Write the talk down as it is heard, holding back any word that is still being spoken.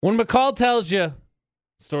When McCall tells you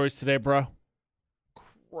stories today, bro,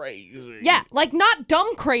 crazy. Yeah, like not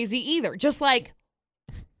dumb crazy either. Just like,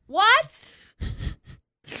 what?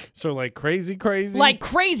 So like crazy? Like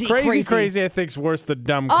crazy. I think's worse than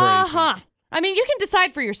dumb crazy. Uh-huh. I mean, you can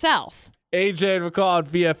decide for yourself. AJ and McCall on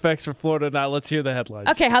VFX for Florida Now. Let's hear the headlines.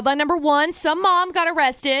 Okay, headline number 1. Some mom got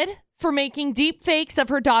arrested for making deep fakes of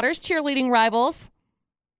her daughter's cheerleading rivals.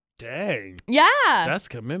 Dang. Yeah. That's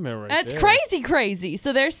commitment That's there. crazy.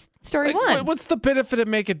 So there's story 1. What's the benefit of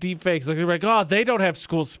making deep fakes? Like, they're like, oh, they don't have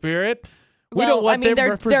school spirit. We Well, don't want them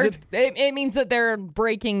represented. It means that they're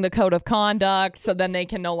breaking the code of conduct, so then they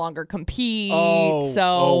can no longer compete. Wow.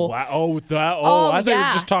 I thought you were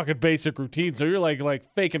yeah. just talking basic routines. So you're like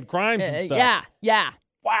faking crimes and stuff. Yeah.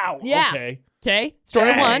 Wow. Yeah. Okay. Story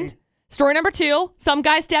Dang. 1. Story number 2. Some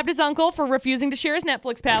guy stabbed his uncle for refusing to share his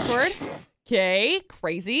Netflix password. Okay.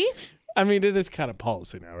 Crazy. I mean, it is kind of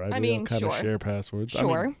policy now, right? I We mean, all kind of sure. share passwords.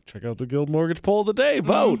 Sure. I mean, check out the Guild Mortgage poll of the day.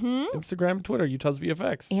 Vote. Instagram and Twitter. Utah's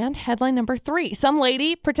VFX. And headline number 3. Some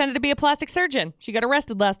lady pretended to be a plastic surgeon. She got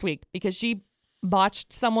arrested last week because she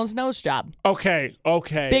botched someone's nose job. Okay.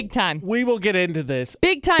 Big time. We will get into this.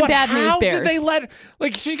 Big time But bad news how bears. did they let?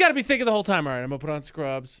 Like, she's got to be thinking the whole time. All right, I'm gonna put on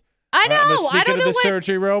scrubs. I know. I'm gonna sneak I don't into know the what.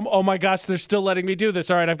 surgery room. Oh my gosh, they're still letting me do this.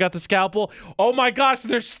 All right, I've got the scalpel. Oh my gosh,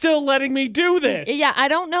 they're still letting me do this. Yeah, I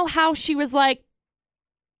don't know how she was like,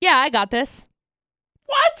 yeah, I got this.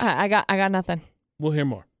 What? I got nothing. We'll hear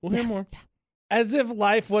more. As if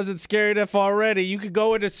life wasn't scary enough already, you could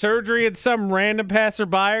go into surgery and some random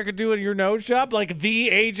passerby could do it in your nose job. Like the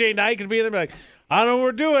AJ Knight could be there and be like, I don't know what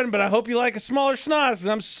we're doing, but I hope you like a smaller schnoz.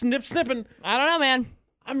 And I'm snipping. I don't know, man.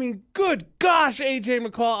 I mean, good gosh, AJ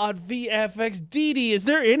McCall on VFX. Dee, is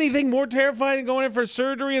there anything more terrifying than going in for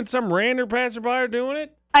surgery and some random passerby doing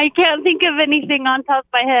it? I can't think of anything on top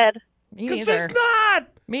of my head. Me Because neither. there's not.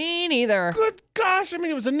 Me neither. Good gosh. I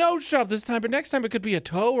mean, it was a nose job this time, but next time it could be a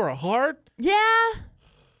toe or a heart. Yeah.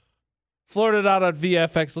 Florida Out on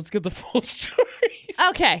VFX. Let's get the full story.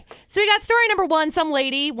 Okay. So we got story number 1. Some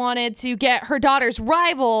lady wanted to get her daughter's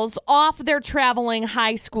rivals off their traveling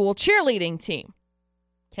high school cheerleading team.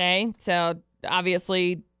 Okay. So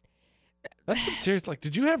obviously. That's some serious. Like,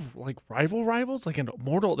 did you have like rivals? Like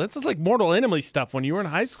that's just like mortal enemy stuff when you were in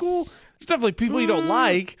high school? There's definitely people you don't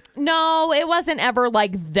like. No, it wasn't ever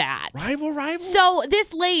like that. Rival? So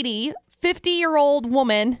this lady, 50-year-old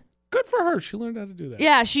woman. Good for her. She learned how to do that.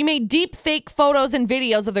 Yeah, she made deep fake photos and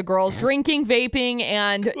videos of the girls drinking, vaping,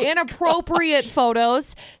 and inappropriate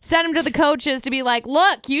photos. Sent them to the coaches to be like,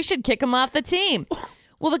 look, you should kick them off the team.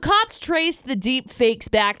 Well, the cops traced the deep fakes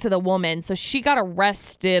back to the woman, so she got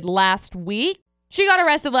arrested last week. She got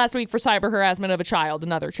arrested last week for cyber harassment of a child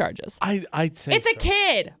and other charges. I'd say It's a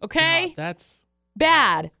kid, okay? God, that's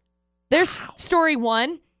bad. There's story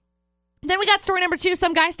 1. Then we got story number 2.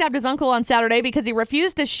 Some guy stabbed his uncle on Saturday because he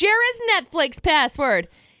refused to share his Netflix password.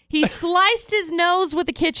 He sliced his nose with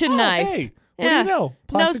a kitchen knife. Hey, what do you know?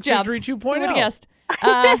 Plastic Nose surgery jobs. 2.0. Who would've guessed?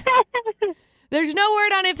 There's no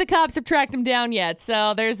word on if the cops have tracked him down yet.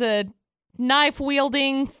 So there's a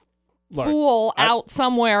knife-wielding fool out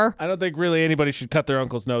somewhere. I don't think really anybody should cut their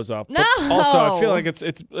uncle's nose off. No. But also, I feel like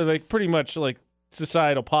it's like pretty much like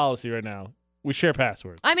societal policy right now. We share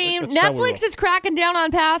passwords. I mean, That's how we roll. Netflix is cracking down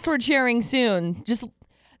on password sharing soon.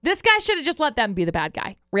 This guy should have just let them be the bad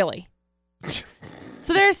guy, really.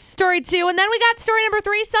 So there's story 2. And then we got story number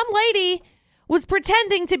 3. Some lady was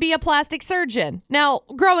pretending to be a plastic surgeon. Now,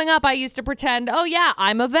 growing up, I used to pretend, oh, yeah,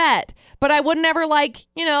 I'm a vet. But I would never,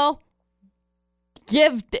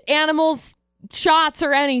 give animals shots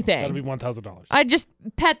or anything. That'll be $1,000. I'd just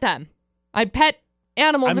pet them. I'd pet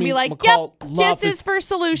animals and be like, McCall, yep, love kisses is for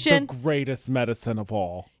solution. The greatest medicine of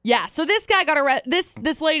all. Yeah, so this guy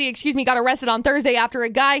this lady, got arrested on Thursday after a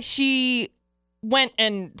guy she went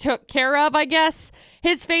and took care of, I guess.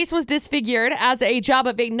 His face was disfigured as a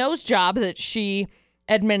nose job that she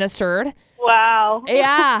administered. Wow.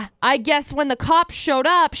 Yeah, I guess when the cops showed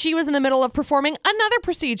up, she was in the middle of performing another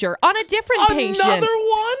procedure on a different patient. Another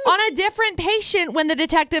one? On a different patient when the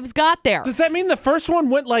detectives got there. Does that mean the first one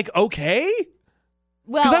went okay?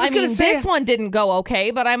 Well, I was gonna say- this one didn't go okay,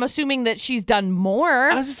 but I'm assuming that she's done more.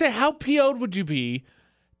 I was going to say, how PO'd would you be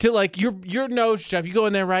to your nose job? You go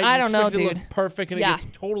in there, right? I You don't know, expect it to dude. look perfect, and Yeah. it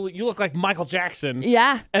gets totally. You look like Michael Jackson.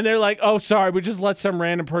 Yeah. And they're like, "Oh, sorry, we just let some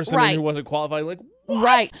random person in Right. who wasn't qualified." Like, what?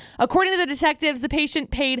 Right. According to the detectives, the patient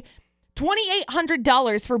paid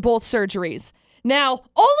 $2,800 for both surgeries. Now,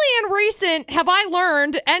 only in recent have I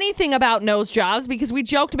learned anything about nose jobs because we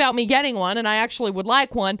joked about me getting one and I actually would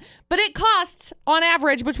like one, but it costs on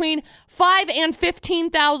average between $5,000 and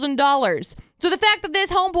 $15,000. So the fact that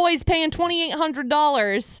this homeboy's paying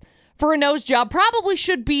 $2,800 for a nose job probably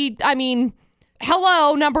should be, I mean,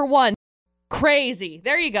 hello, number one. Crazy.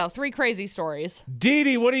 There you go. 3 crazy stories. Dee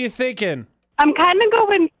Dee, what are you thinking? I'm kind of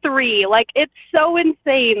going 3. Like, it's so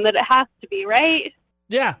insane that it has to be, right?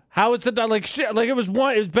 Yeah. How is it done? Like, shit. Like, it was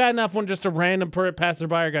bad enough when just a random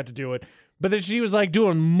passerby got to do it. But then she was like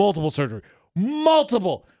doing multiple surgery.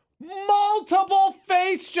 Multiple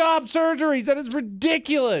face job surgeries. That is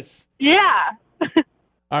ridiculous. Yeah. All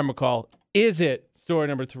right, McCall. Is it story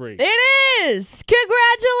number 3? It is.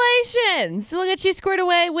 Congratulations. We'll get you squared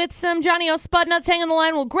away with some Johnny O Spud Nuts. Hang on the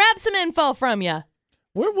line. We'll grab some info from you.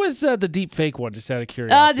 Where was the deep fake one, just out of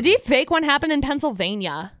curiosity? The deep fake one happened in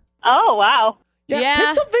Pennsylvania. Oh, wow. Yeah.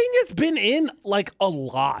 Pennsylvania's been in, like, a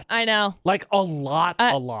lot. I know. Like, a lot.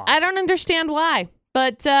 I don't understand why.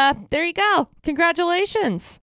 But there you go. Congratulations.